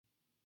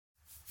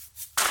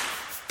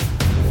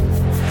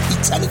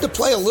tended to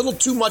play a little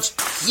too much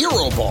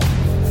hero ball.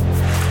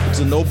 It's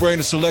a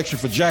no-brainer selection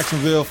for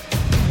Jacksonville.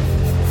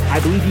 I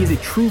believe he is a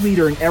true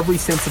leader in every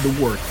sense of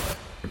the word.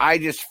 I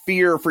just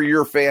fear for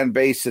your fan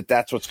base that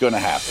that's what's going to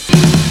happen.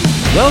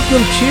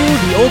 Welcome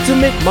to the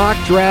Ultimate Mock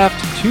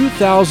Draft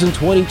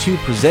 2022,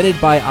 presented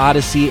by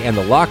Odyssey and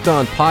the Locked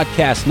On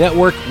Podcast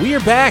Network. We are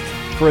back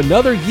for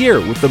another year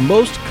with the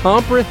most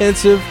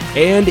comprehensive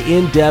and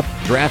in-depth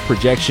draft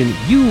projection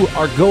you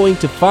are going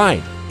to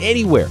find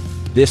anywhere.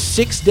 This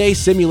 6-day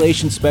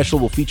simulation special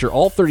will feature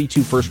all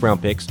 32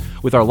 first-round picks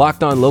with our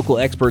Locked On local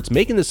experts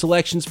making the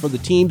selections for the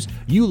teams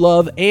you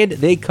love and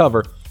they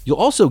cover. You'll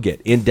also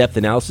get in-depth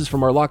analysis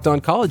from our Locked On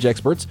college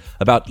experts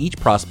about each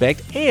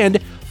prospect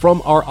and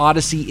from our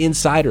Odyssey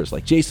insiders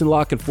like Jason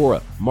La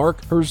Canfora,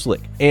 Mark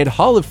Herzlich, and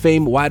Hall of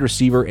Fame wide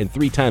receiver and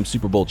 3-time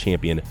Super Bowl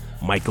champion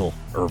Michael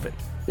Irvin.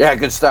 Yeah,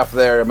 good stuff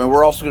there. I mean,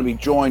 we're also going to be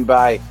joined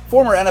by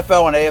former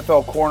NFL and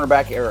AFL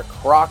cornerback Eric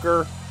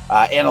Crocker,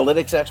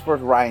 analytics expert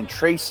Ryan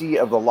Tracy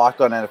of the Locked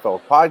On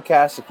NFL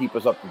podcast to keep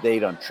us up to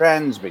date on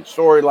trends, big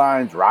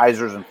storylines,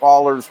 risers and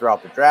fallers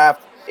throughout the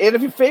draft. And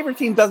if your favorite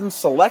team doesn't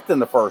select in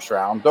the first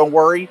round, don't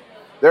worry.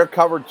 They're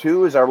covered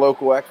too, as our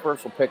local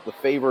experts will pick the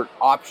favorite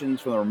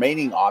options from the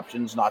remaining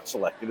options not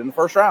selected in the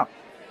first round.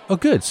 Oh,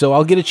 good. So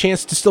I'll get a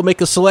chance to still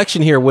make a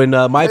selection here when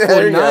my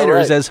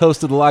 49ers, as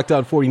host of the Locked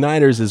On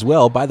 49ers as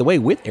well, by the way,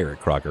 with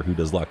Eric Crocker, who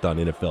does Locked On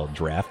NFL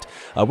Draft.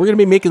 We're going to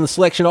be making the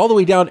selection all the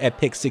way down at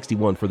pick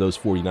 61 for those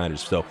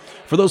 49ers. So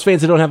for those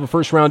fans that don't have a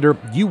first rounder,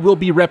 you will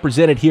be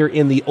represented here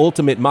in the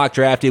Ultimate Mock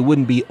Draft. It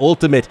wouldn't be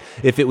ultimate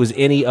if it was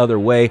any other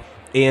way.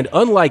 And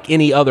unlike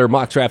any other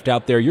mock draft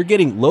out there, you're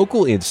getting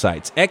local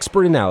insights,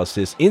 expert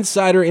analysis,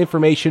 insider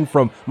information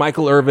from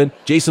Michael Irvin,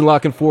 Jason La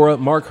Canfora,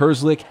 Mark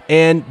Herzlich,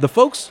 and the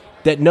folks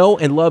that know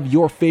and love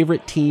your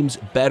favorite teams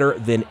better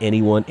than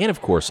anyone. And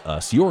of course,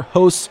 us, your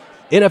hosts,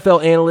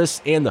 NFL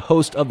analysts, and the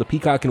host of the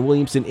Peacock and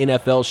Williamson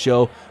NFL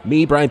show,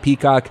 me, Brian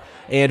Peacock,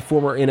 and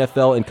former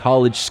NFL and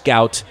college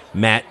scout,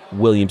 Matt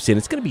Williamson.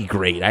 It's going to be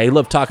great. I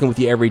love talking with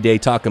you every day,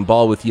 talking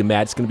ball with you,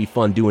 Matt. It's going to be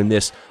fun doing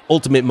this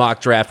Ultimate Mock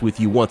Draft with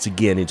you once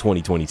again in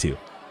 2022.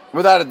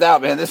 Without a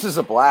doubt, man, this is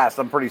a blast.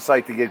 I'm pretty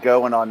psyched to get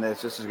going on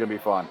this. This is going to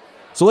be fun.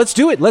 So let's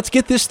do it. Let's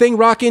get this thing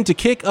rocking. To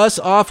kick us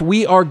off,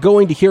 we are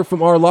going to hear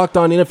from our Locked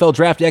On NFL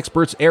Draft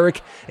experts,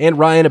 Eric and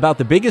Ryan, about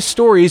the biggest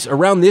stories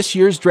around this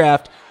year's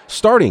draft,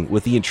 starting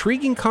with the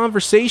intriguing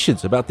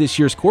conversations about this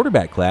year's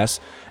quarterback class,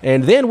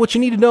 and then what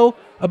you need to know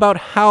about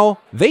how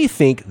they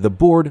think the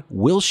board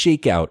will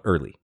shake out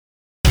early.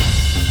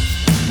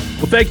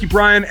 Well, thank you,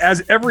 Brian.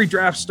 As every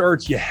draft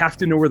starts, you have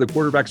to know where the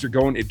quarterbacks are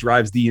going. It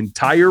drives the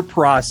entire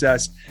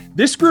process.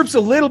 This group's a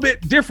little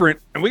bit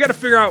different, and we got to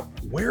figure out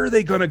where are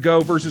they going to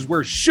go versus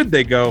where should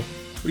they go.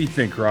 What do you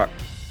think, Croc?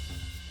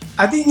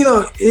 I think,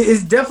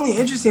 it's definitely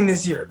interesting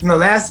this year.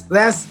 Last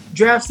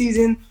draft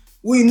season,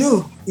 we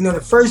knew, the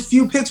first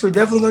few picks were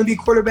definitely going to be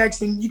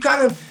quarterbacks, and you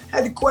kind of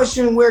had to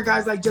question where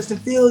guys like Justin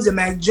Fields and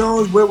Mac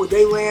Jones, where would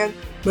they land?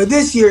 But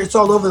this year, it's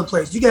all over the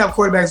place. You can have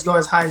quarterbacks go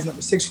as high as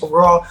number 6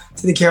 overall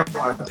to the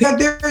Carolina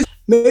Panthers,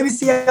 maybe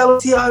Seattle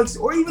Seahawks,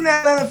 or even the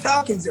Atlanta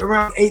Falcons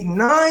around 8 and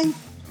 9,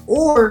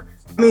 or,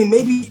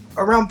 maybe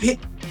around pick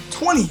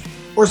 20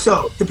 or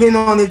so, depending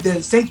on if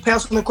the Saints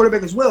pass on the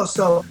quarterback as well.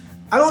 So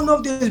I don't know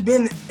if there's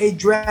been a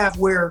draft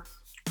where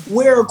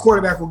a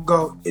quarterback will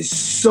go is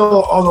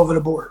so all over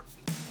the board.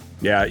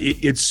 Yeah,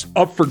 it's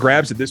up for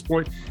grabs at this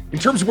point. In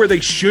terms of where they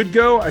should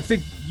go, I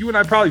think you and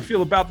I probably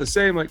feel about the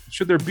same. Like,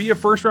 should there be a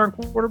first-round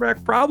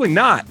quarterback? Probably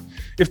not.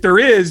 If there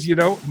is,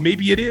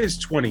 maybe it is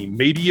 20.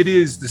 Maybe it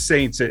is the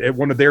Saints at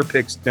one of their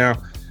picks. Now,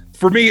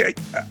 for me,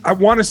 I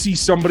want to see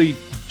somebody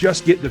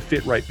just get the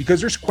fit right,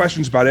 because there's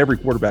questions about every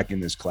quarterback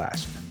in this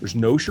class. There's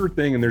no sure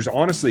thing, and there's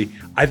honestly,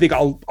 I think,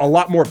 a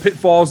lot more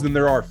pitfalls than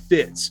there are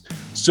fits.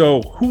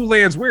 So who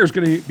lands where is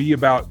going to be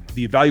about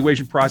the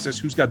evaluation process,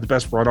 who's got the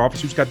best front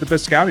office, who's got the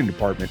best scouting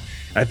department.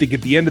 And I think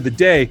at the end of the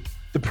day,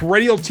 the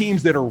perennial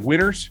teams that are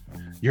winners,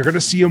 you're going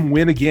to see them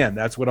win again.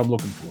 That's what I'm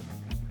looking for.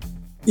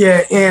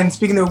 Yeah, and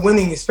speaking of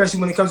winning,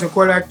 especially when it comes to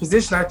quarterback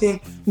position, I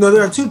think,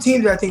 there are two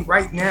teams that I think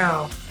right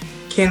now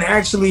can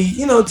actually,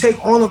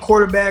 take on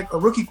a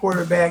rookie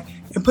quarterback,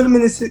 and put them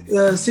in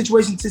a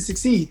situation to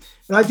succeed.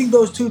 And I think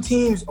those two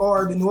teams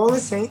are the New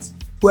Orleans Saints,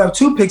 who have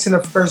 2 picks in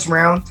the first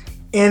round,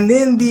 and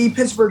then the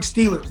Pittsburgh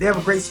Steelers. They have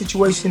a great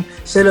situation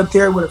set up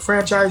there with a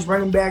franchise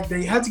running back.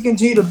 They have to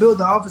continue to build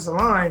the offensive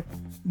line,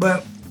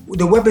 but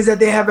the weapons that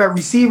they have at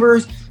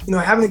receivers,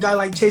 having a guy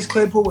like Chase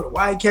Claypool with a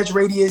wide catch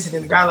radius, and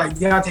then a guy like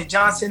Deontay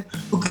Johnson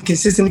who can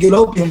consistently get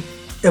open.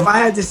 If I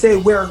had to say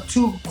where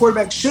 2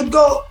 quarterbacks should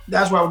go,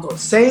 that's where I would go: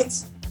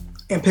 Saints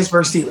and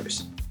Pittsburgh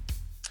Steelers.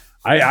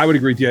 I would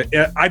agree with you.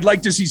 I'd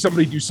like to see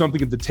somebody do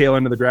something at the tail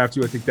end of the draft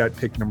too. I think that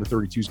pick number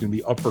 32 is going to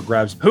be up for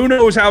grabs. Who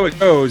knows how it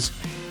goes?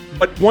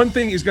 But one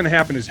thing is going to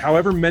happen is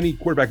however many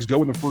quarterbacks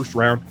go in the first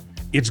round,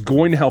 it's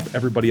going to help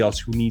everybody else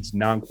who needs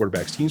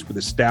non-quarterbacks. Teams with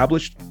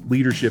established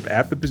leadership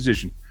at the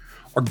position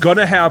are going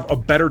to have a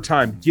better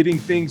time getting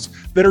things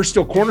that are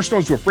still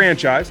cornerstones to a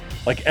franchise,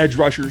 like edge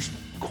rushers,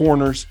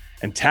 corners,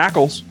 and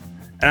tackles.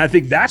 And I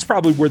think that's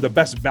probably where the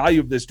best value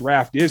of this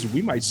draft is.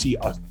 We might see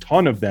a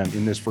ton of them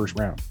in this first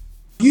round.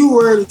 If you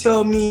were to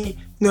tell me,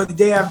 the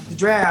day after the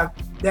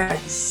draft that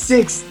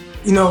 6,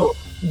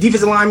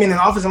 defensive linemen and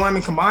offensive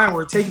linemen combined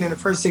were taken in the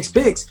first 6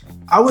 picks,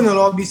 I wouldn't at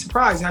all be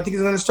surprised. And I think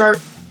it's going to start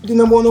with the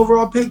number 1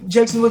 overall pick,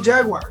 Jacksonville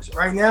Jaguars.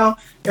 Right now,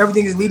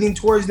 everything is leading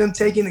towards them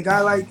taking a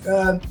guy like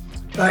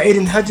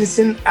Aiden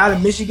Hutchinson out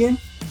of Michigan.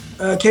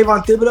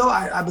 Kayvon Thibodeau,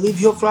 I believe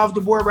he'll fly off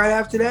the board right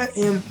after that.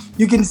 And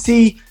you can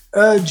see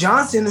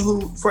Johnson,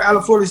 out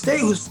of Florida State,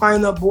 who's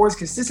flying up boards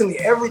consistently.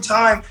 Every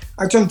time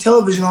I turn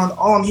television on,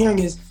 all I'm hearing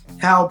is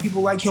how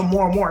people like him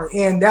more and more.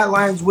 And that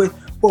lines with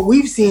what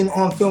we've seen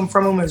on film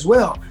from him as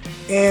well.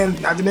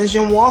 And not to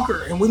mention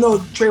Walker. And we know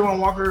Trayvon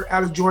Walker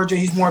out of Georgia,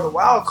 he's more of a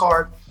wild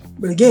card.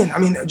 But again,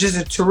 just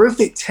a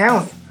terrific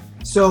talent.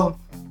 So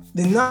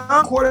the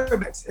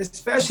non-quarterbacks,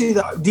 especially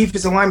the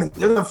defensive linemen,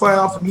 they're going to fly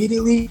off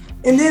immediately.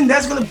 And then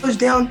that's going to push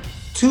down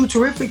 2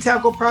 terrific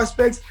tackle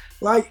prospects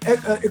like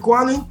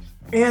Ekwonu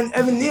and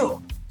Evan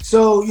Neal.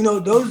 So,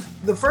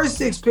 the first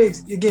 6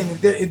 picks, again,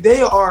 if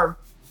they are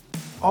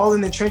all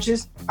in the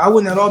trenches, I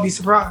wouldn't at all be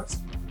surprised.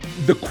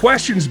 The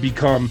questions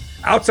become,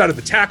 outside of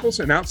the tackles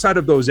and outside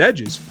of those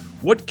edges,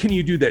 what can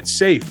you do that's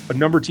safe? A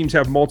number of teams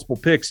have multiple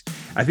picks.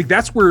 I think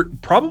that's where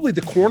probably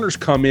the corners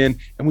come in,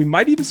 and we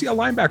might even see a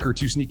linebacker or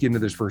 2 sneak into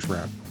this first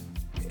round.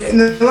 In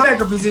the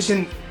linebacker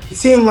position, it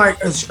seemed like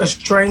a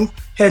strength.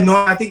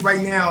 I think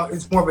right now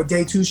it's more of a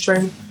day 2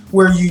 strength,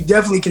 where you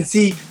definitely can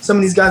see some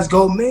of these guys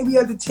go maybe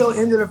at the tail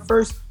end of the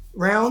first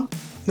round.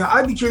 Now,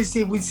 I'd be curious to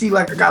see if we see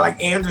like a guy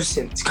like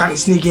Anderson to kind of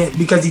sneak in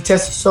because he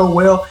tested so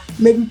well.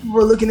 Maybe people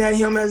are looking at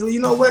him as,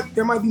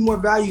 there might be more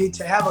value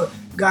to have a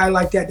guy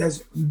like that that's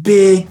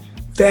big,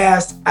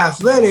 fast,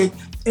 athletic,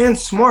 and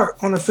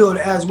smart on the field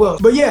as well.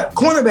 But yeah,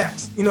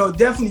 cornerbacks,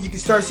 definitely you can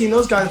start seeing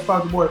those guys fall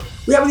off the board.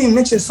 We haven't even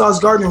mentioned Sauce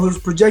Gardner, who's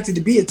projected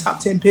to be a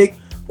top 10 pick,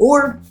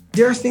 or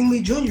Darius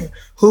Stingley Jr.,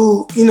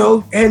 who,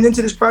 heading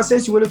into this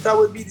process, you would have thought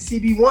would be the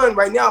CB1.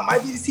 Right now, it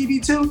might be the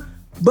CB2.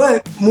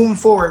 But moving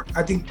forward,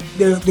 I think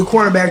the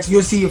cornerbacks,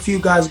 you'll see a few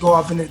guys go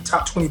off in the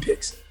top 20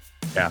 picks.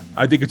 Yeah,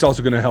 I think it's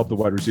also going to help the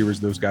wide receivers.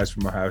 Those guys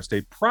from Ohio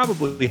State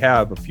probably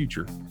have a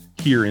future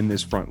here in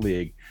this front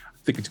league.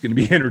 I think it's going to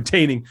be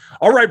entertaining.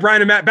 All right,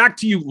 Brian and Matt, back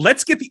to you.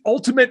 Let's get the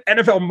ultimate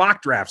NFL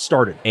mock draft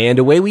started. And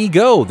away we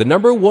go. The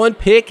number 1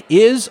 pick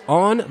is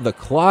on the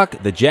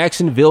clock. The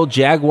Jacksonville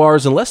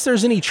Jaguars. Unless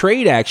there's any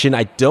trade action,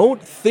 I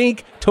don't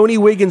think Tony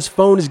Wiggins'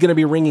 phone is going to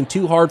be ringing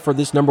too hard for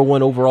this number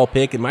 1 overall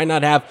pick. It might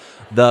not have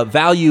the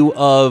value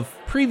of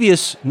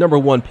previous number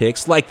 1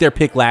 picks like their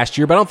pick last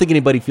year, but I don't think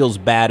anybody feels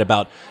bad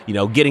about,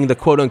 getting the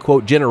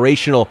quote-unquote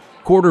generational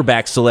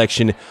quarterback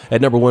selection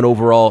at number 1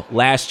 overall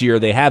last year.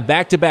 They have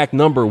back-to-back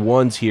number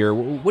 1s here.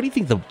 What do you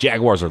think the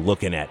Jaguars are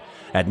looking at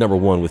number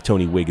 1 with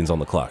Tony Wiggins on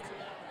the clock?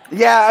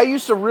 Yeah, I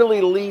used to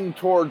really lean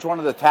towards one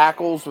of the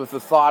tackles with the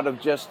thought of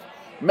just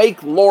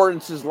make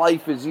Lawrence's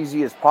life as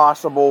easy as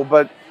possible,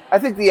 but I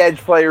think the edge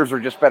players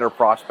are just better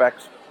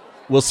prospects.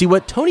 We'll see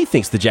what Tony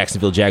thinks the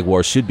Jacksonville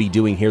Jaguars should be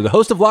doing here. The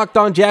host of Locked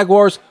On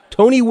Jaguars,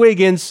 Tony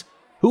Wiggins,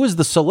 who is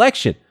the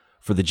selection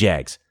for the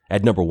Jags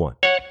at number 1.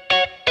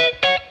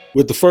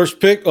 With the first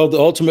pick of the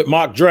ultimate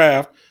mock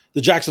draft,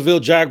 the Jacksonville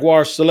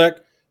Jaguars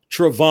select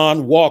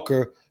Travon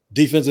Walker,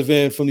 defensive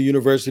end from the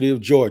University of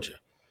Georgia.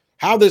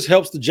 How this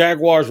helps the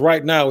Jaguars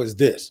right now is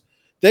this.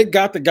 They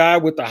got the guy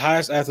with the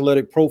highest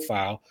athletic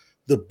profile,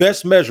 the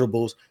best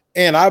measurables,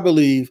 and I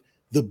believe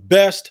the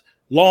best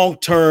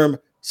long-term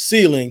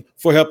ceiling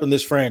for helping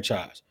this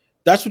franchise.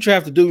 That's what you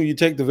have to do when you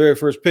take the very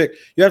first pick.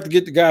 You have to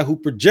get the guy who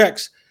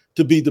projects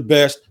to be the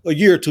best a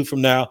year or 2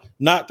 from now,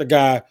 not the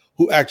guy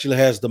who actually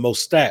has the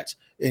most stats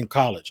in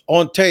college.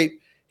 On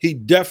tape, he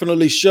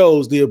definitely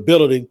shows the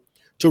ability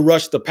to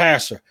rush the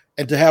passer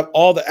and to have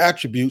all the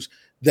attributes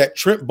that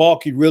Trent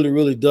Baalke really,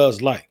 really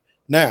does like.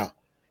 Now,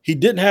 he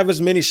didn't have as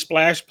many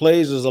splash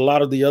plays as a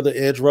lot of the other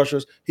edge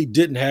rushers. He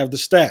didn't have the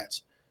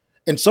stats.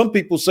 And some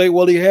people say,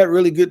 well, he had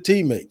really good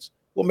teammates.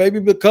 Well, maybe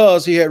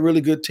because he had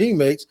really good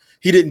teammates,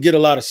 he didn't get a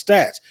lot of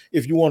stats,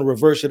 if you want to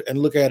reverse it and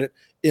look at it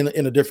in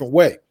a different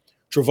way.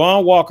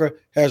 Travon Walker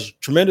has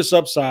tremendous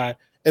upside,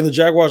 and the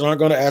Jaguars aren't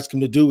going to ask him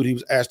to do what he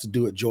was asked to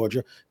do at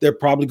Georgia. They're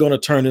probably going to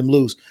turn him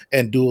loose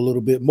and do a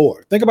little bit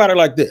more. Think about it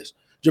like this.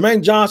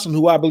 Jermaine Johnson,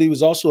 who I believe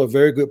is also a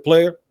very good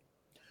player,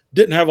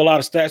 didn't have a lot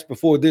of stats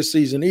before this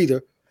season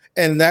either,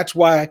 and that's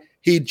why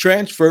he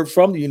transferred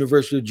from the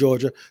University of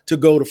Georgia to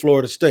go to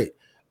Florida State.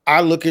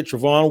 I look at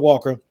Travon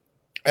Walker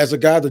as a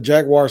guy the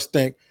Jaguars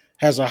think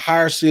has a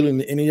higher ceiling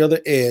than any other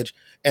edge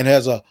and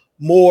has a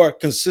more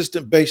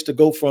consistent base to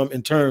go from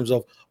in terms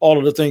of all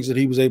of the things that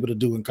he was able to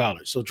do in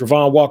college. So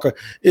Travon Walker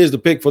is the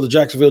pick for the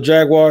Jacksonville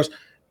Jaguars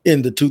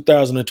in the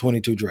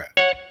 2022 draft.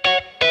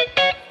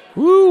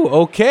 Woo,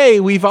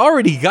 okay, we've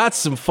already got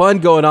some fun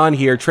going on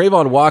here.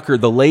 Travon Walker,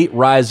 the late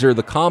riser,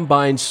 the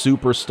combine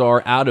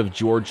superstar out of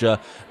Georgia,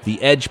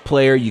 the edge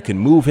player. You can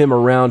move him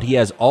around. He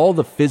has all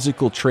the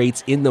physical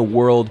traits in the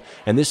world,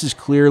 and this is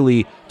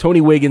clearly Tony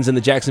Wiggins and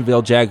the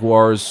Jacksonville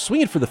Jaguars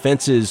swinging for the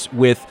fences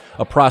with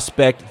a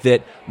prospect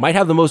that might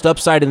have the most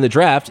upside in the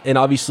draft, and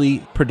obviously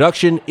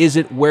production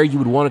isn't where you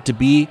would want it to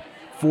be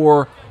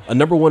for a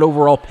number one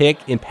overall pick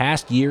in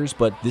past years,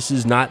 but this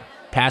is not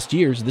past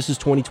years. This is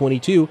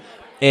 2022,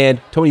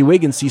 and Tony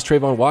Wiggins sees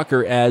Travon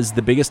Walker as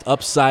the biggest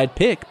upside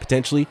pick,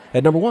 potentially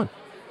at number one.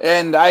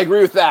 And I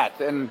agree with that,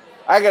 and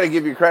I got to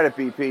give you credit,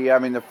 BP. I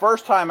mean, the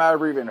first time I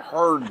ever even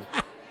heard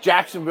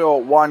Jacksonville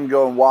at 1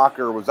 going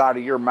Walker was out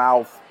of your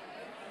mouth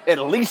at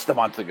least a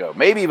month ago,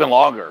 maybe even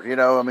longer. You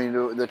know, I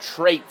mean, the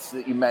traits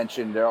that you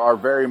mentioned are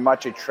very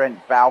much a Trent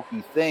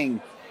Baalke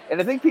thing.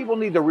 And I think people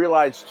need to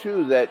realize,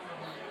 too, that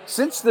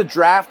since the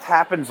draft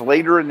happens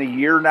later in the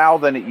year now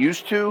than it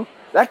used to,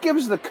 that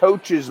gives the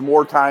coaches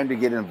more time to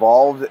get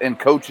involved, and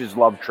coaches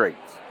love traits.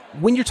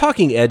 When you're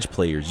talking edge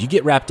players, you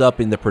get wrapped up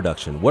in the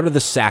production. What are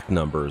the sack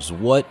numbers?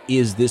 What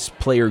is this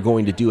player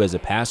going to do as a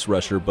pass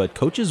rusher? But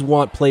coaches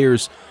want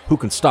players who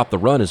can stop the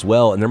run as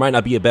well, and there might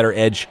not be a better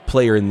edge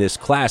player in this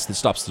class that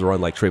stops the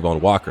run like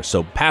Travon Walker.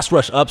 So pass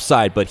rush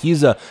upside, but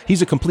he's a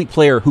complete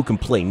player who can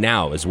play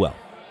now as well.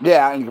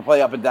 Yeah, and he can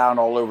play up and down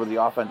all over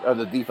the offense or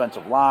the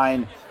defensive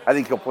line. I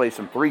think he'll play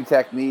some 3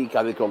 technique.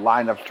 I think he'll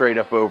line up straight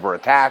up over a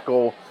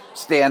tackle,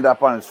 stand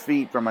up on his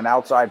feet from an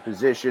outside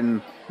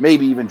position,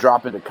 maybe even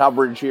drop into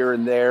coverage here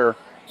and there.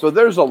 So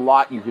there's a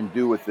lot you can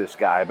do with this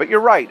guy. But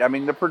you're right. I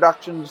mean, the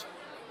production's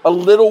a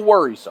little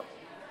worrisome.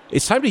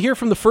 It's time to hear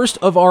from the first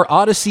of our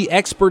Odyssey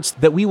experts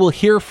that we will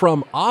hear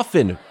from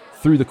often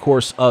through the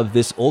course of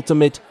this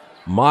ultimate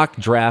mock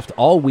draft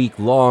all week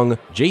long.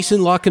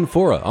 Jason La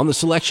Canfora on the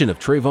selection of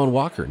Travon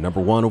Walker, number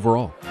 1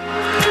 overall.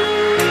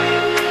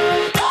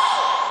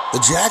 The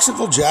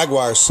Jacksonville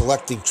Jaguars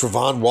selecting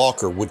Travon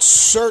Walker would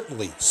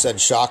certainly send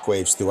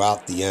shockwaves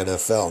throughout the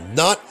NFL.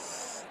 Not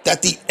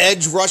that the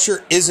edge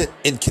rusher isn't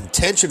in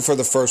contention for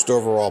the first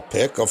overall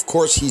pick. Of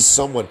course, he's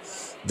someone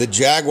the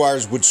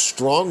Jaguars would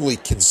strongly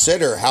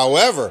consider.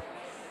 However,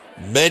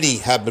 many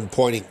have been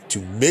pointing to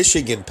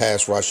Michigan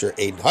pass rusher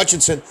Aiden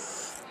Hutchinson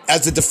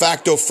as the de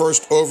facto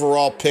first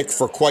overall pick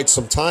for quite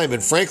some time.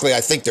 And frankly, I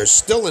think there's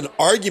still an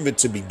argument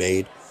to be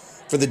made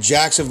for the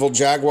Jacksonville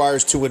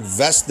Jaguars to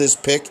invest this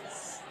pick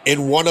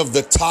in one of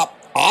the top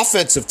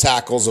offensive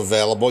tackles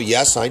available.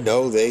 Yes, I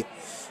know they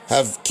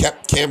have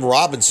kept Cam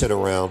Robinson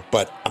around,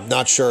 but I'm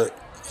not sure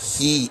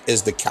he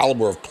is the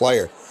caliber of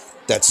player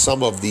that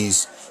some of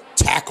these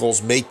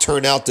tackles may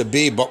turn out to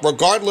be. But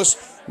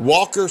regardless,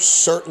 Walker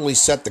certainly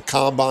set the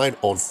combine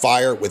on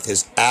fire with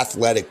his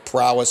athletic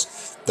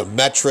prowess, the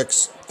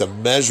metrics, the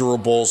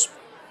measurables,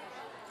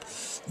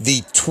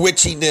 the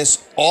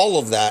twitchiness, all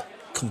of that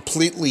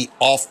completely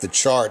off the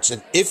charts.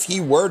 And if he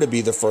were to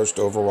be the first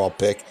overall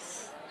pick,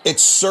 it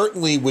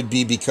certainly would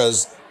be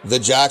because the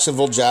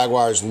Jacksonville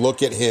Jaguars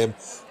look at him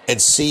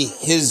and see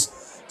his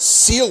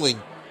ceiling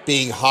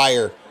being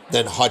higher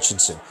than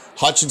Hutchinson.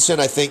 Hutchinson,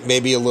 I think,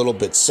 maybe a little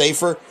bit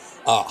safer.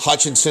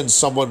 Hutchinson,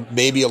 someone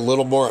maybe a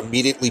little more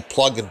immediately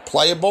plug and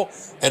playable.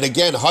 And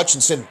again,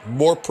 Hutchinson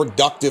more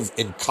productive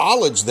in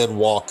college than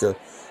Walker,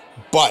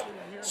 but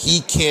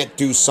he can't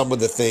do some of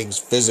the things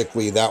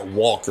physically that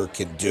Walker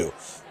can do.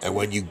 And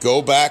when you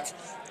go back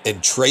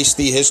and trace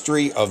the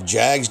history of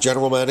Jags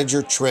general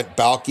manager Trent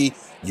Baalke,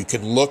 you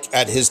can look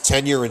at his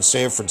tenure in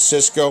San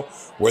Francisco,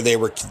 where they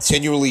were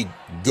continually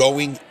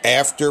going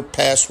after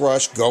pass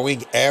rush,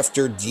 going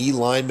after D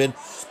linemen,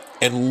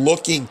 and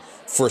looking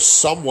for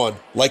someone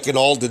like an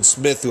Aldon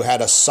Smith who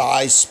had a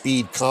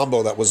size-speed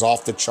combo that was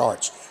off the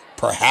charts.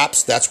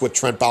 Perhaps that's what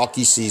Trent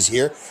Baalke sees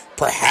here.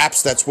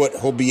 Perhaps that's what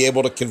he'll be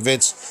able to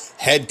convince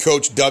head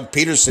coach Doug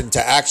Peterson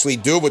to actually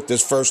do with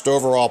this first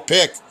overall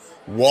pick.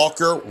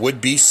 Walker would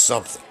be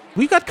something.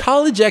 We've got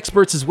college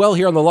experts as well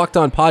here on the Locked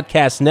On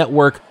Podcast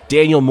Network.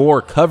 Daniel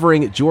Moore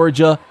covering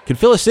Georgia can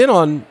fill us in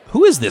on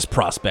who is this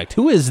prospect?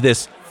 Who is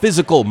this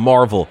physical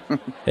marvel?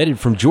 Headed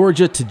from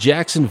Georgia to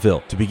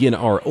Jacksonville to begin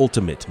our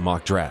ultimate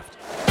mock draft.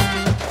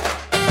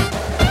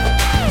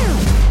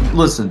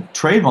 Listen,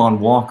 Travon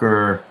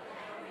Walker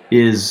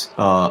is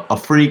a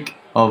freak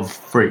of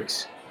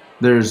freaks.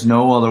 There's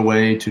no other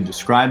way to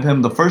describe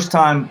him. The first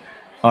time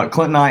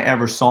Clint and I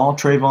ever saw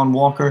Travon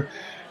Walker,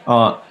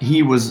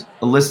 he was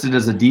listed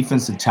as a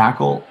defensive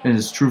tackle in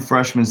his true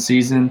freshman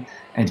season,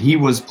 and he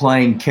was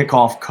playing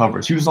kickoff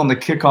coverage. He was on the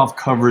kickoff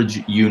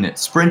coverage unit,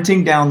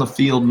 sprinting down the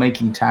field,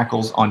 making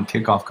tackles on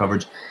kickoff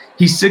coverage.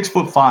 He's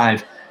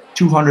 6'5",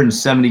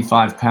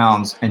 275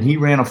 pounds, and he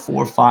ran a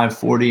 4.5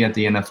 40 at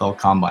the NFL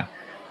Combine.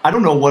 I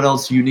don't know what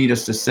else you need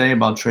us to say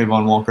about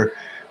Travon Walker,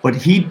 but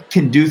he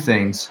can do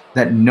things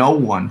that no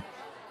one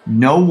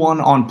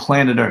on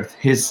planet Earth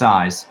his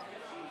size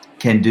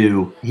can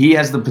do. He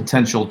has the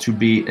potential to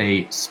be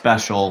a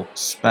special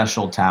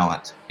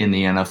talent in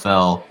the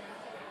NFL.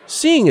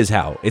 Seeing as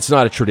how it's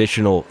not a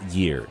traditional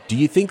year, do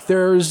you think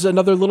there's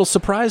another little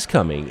surprise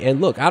coming?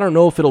 And look, I don't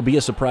know if it'll be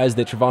a surprise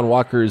that Travon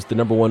Walker is the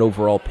number 1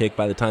 overall pick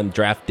by the time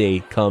draft day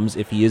comes,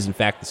 if he is in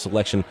fact the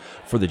selection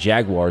for the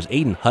Jaguars.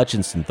 Aiden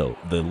Hutchinson, though,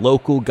 the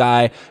local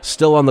guy,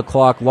 still on the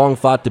clock, long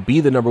thought to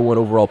be the number 1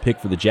 overall pick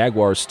for the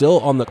Jaguars, still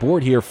on the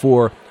board here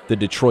for the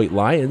Detroit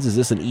Lions. Is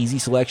this an easy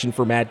selection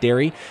for Matt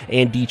Derry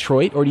and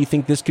Detroit, or do you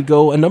think this could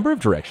go a number of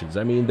directions?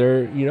 I mean,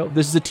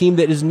 this is a team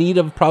that is in need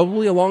of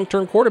probably a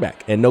long-term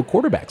quarterback, and no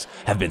quarterbacks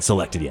have been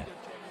selected yet.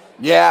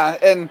 Yeah,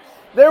 and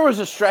there was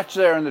a stretch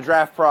there in the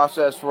draft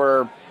process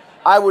where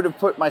I would have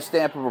put my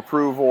stamp of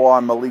approval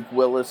on Malik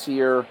Willis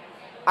here.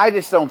 I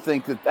just don't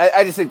think that.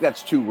 I just think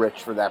that's too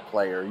rich for that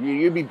player.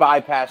 You'd be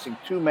bypassing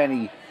too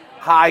many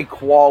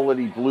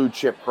high-quality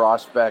blue-chip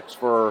prospects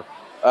for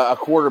a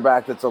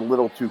quarterback that's a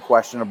little too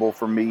questionable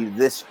for me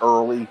this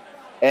early.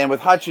 And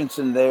with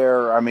Hutchinson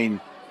there, I mean,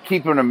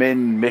 keeping him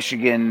in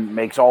Michigan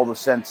makes all the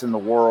sense in the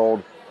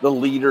world. The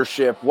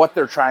leadership, what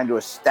they're trying to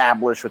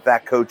establish with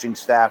that coaching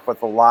staff with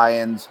the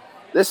Lions,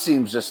 this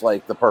seems just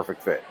like the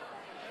perfect fit.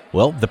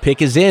 Well, the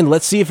pick is in.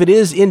 Let's see if it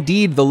is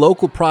indeed the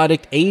local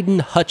product,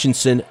 Aiden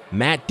Hutchinson,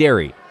 Matt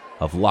Derry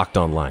of Locked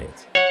On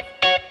Lions.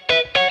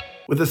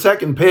 With the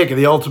second pick of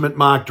the Ultimate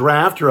Mock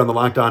Draft here on the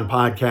Locked On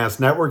Podcast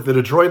Network, the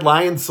Detroit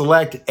Lions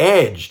select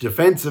edge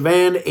defensive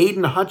end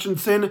Aiden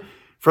Hutchinson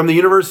from the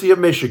University of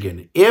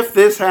Michigan. If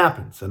this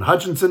happens and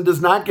Hutchinson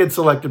does not get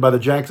selected by the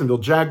Jacksonville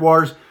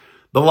Jaguars,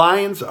 the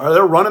Lions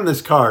they're running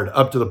this card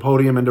up to the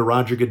podium and to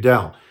Roger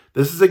Goodell.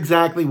 This is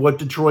exactly what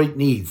Detroit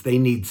needs. They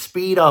need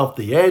speed off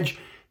the edge.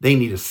 They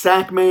need a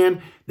sack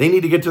man. They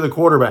need to get to the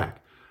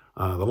quarterback.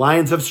 The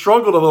Lions have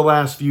struggled over the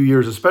last few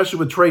years, especially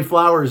with Trey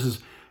Flowers'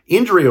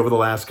 injury over the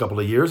last couple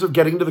of years of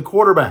getting to the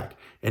quarterback.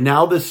 And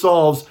now this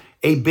solves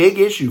a big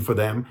issue for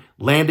them,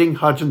 landing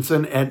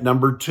Hutchinson at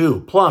number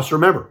 2. Plus,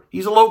 remember,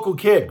 he's a local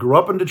kid, grew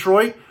up in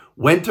Detroit,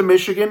 went to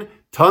Michigan,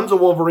 tons of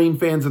Wolverine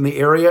fans in the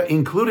area,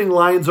 including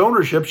Lions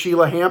ownership,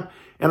 Sheila Hamp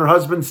and her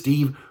husband,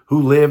 Steve,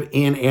 who live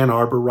in Ann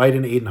Arbor, right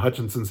in Aiden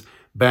Hutchinson's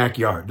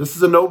backyard. This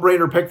is a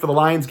no-brainer pick for the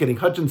Lions, getting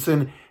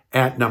Hutchinson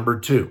at number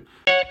 2.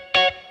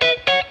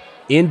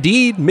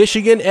 Indeed,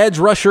 Michigan edge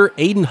rusher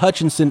Aiden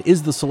Hutchinson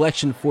is the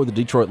selection for the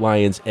Detroit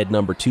Lions at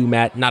number 2.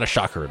 Matt, not a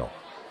shocker at all.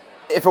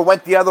 If it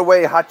went the other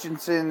way,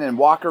 Hutchinson and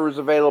Walker was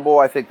available,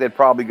 I think they'd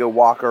probably go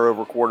Walker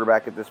over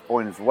quarterback at this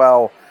point as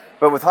well.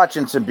 But with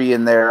Hutchinson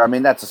being there, I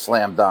mean, that's a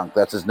slam dunk.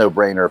 That's as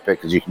no-brainer a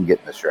pick as you can get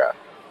in this draft.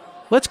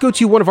 Let's go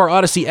to one of our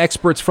Odyssey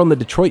experts from the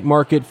Detroit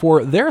market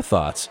for their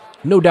thoughts,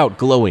 no doubt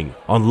glowing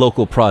on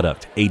local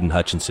product Aiden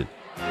Hutchinson.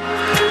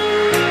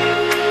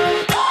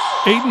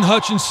 Aiden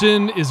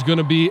Hutchinson is going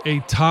to be a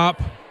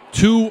top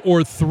 2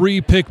 or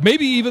 3 pick,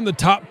 maybe even the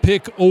top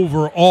pick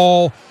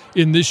overall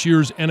in this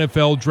year's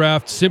NFL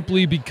draft,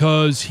 simply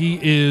because he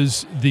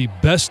is the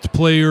best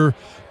player,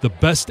 the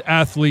best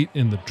athlete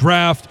in the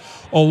draft,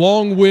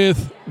 along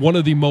with one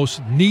of the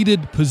most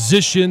needed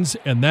positions,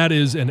 and that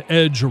is an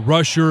edge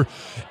rusher.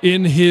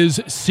 In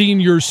his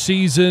senior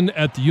season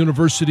at the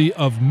University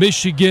of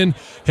Michigan,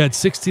 had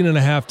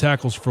 16.5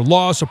 tackles for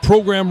loss, a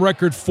program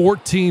record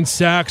 14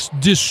 sacks,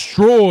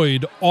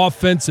 destroyed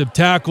offensive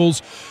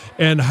tackles,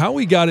 and how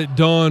he got it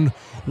done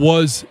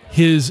was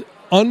his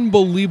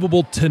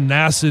unbelievable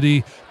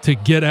tenacity to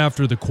get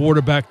after the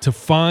quarterback, to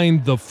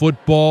find the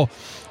football.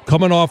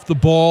 Coming off the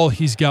ball,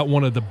 he's got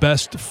one of the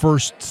best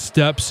first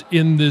steps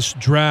in this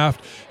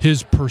draft.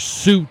 His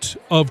pursuit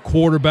of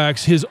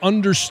quarterbacks, his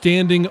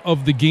understanding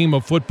of the game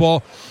of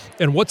football,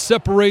 and what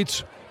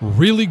separates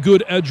really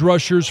good edge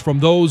rushers from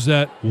those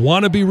that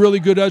want to be really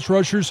good edge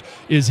rushers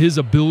is his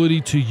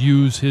ability to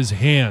use his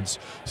hands.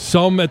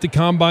 Some at the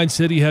Combine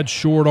said he had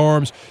short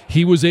arms.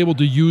 He was able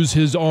to use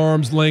his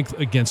arm's length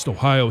against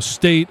Ohio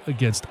State,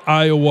 against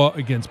Iowa,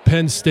 against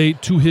Penn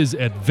State to his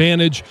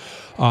advantage.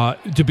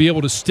 To be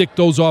able to stick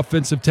those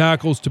offensive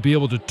tackles, to be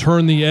able to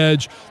turn the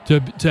edge,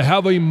 to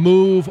have a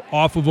move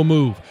off of a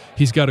move.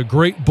 He's got a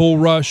great bull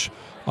rush,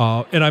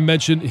 and I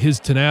mentioned his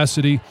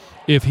tenacity.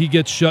 If he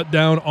gets shut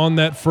down on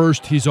that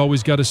first, he's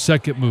always got a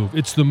second move.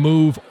 It's the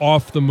move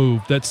off the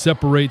move that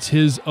separates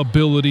his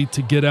ability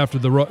to get after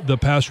the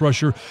pass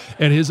rusher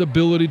and his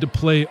ability to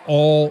play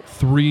all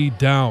 3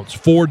 downs,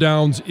 4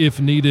 downs if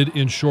needed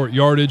in short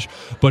yardage.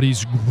 But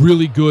he's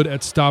really good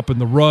at stopping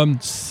the run,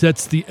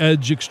 sets the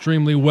edge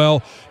extremely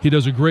well. He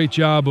does a great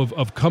job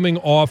of coming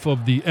off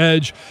of the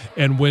edge.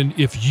 And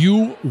if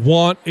you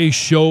want a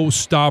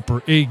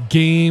showstopper, a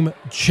game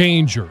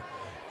changer,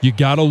 you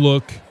got to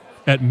look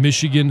at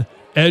Michigan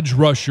edge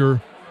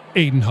rusher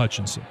Aiden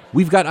Hutchinson.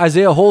 We've got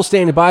Isaiah Hole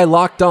standing by,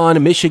 Locked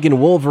On Michigan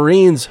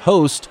Wolverines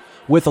host,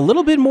 with a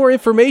little bit more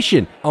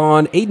information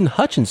on Aiden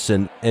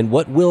Hutchinson and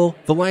what will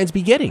the Lions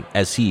be getting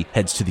as he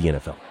heads to the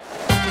NFL.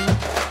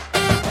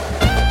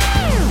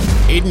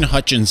 Aiden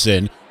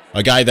Hutchinson,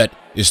 a guy that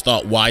is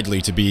thought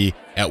widely to be,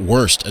 at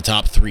worst, a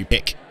top 3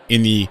 pick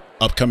in the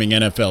upcoming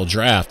NFL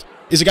draft,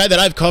 is a guy that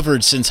I've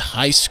covered since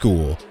high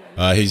school.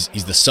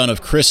 He's the son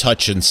of Chris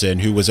Hutchinson,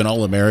 who was an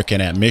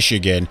All-American at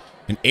Michigan,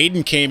 and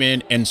Aiden came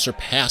in and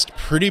surpassed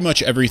pretty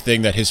much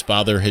everything that his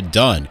father had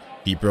done.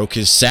 He broke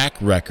his sack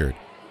record.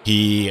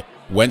 He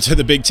went to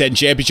the Big Ten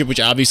Championship, which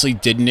obviously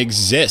didn't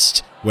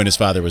exist when his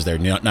father was there.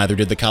 Neither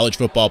did the college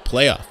football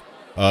playoff.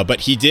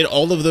 But he did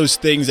all of those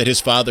things that his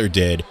father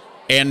did,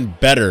 and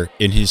better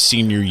in his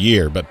senior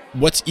year. But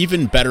what's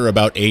even better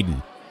about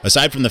Aiden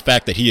aside from the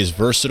fact that he is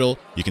versatile,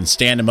 you can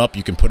stand him up,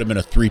 you can put him in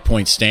a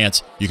three-point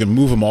stance, you can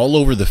move him all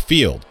over the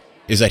field,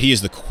 is that he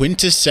is the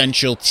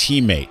quintessential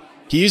teammate.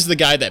 He is the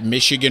guy that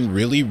Michigan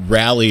really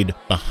rallied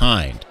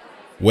behind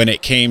when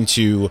it came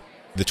to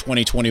the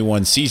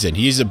 2021 season.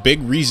 He is a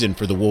big reason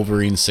for the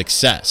Wolverines'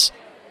 success.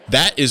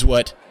 That is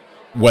what,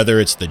 whether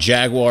it's the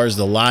Jaguars,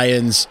 the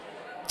Lions,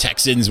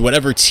 Texans,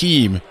 whatever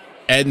team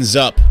ends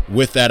up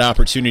with that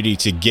opportunity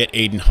to get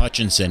Aidan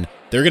Hutchinson,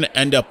 they're going to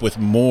end up with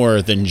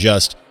more than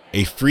just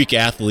a freak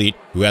athlete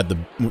who had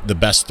the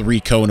best three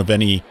cone of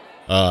any,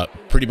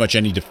 pretty much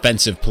any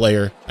defensive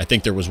player. I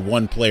think there was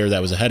one player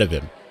that was ahead of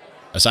him.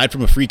 Aside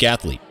from a freak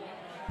athlete,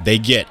 they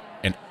get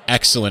an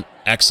excellent,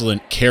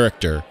 excellent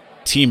character,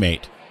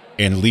 teammate,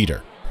 and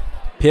leader.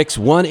 Picks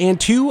 1 and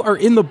 2 are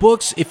in the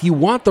books. If you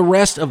want the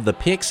rest of the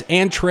picks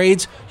and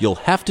trades, you'll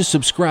have to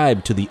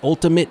subscribe to the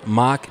Ultimate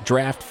Mock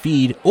Draft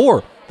feed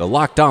or the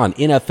Locked On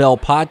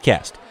NFL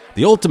podcast.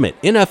 The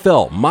Ultimate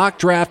NFL Mock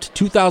Draft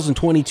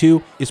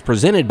 2022 is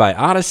presented by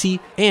Odyssey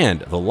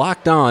and the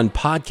Locked On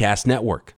Podcast Network.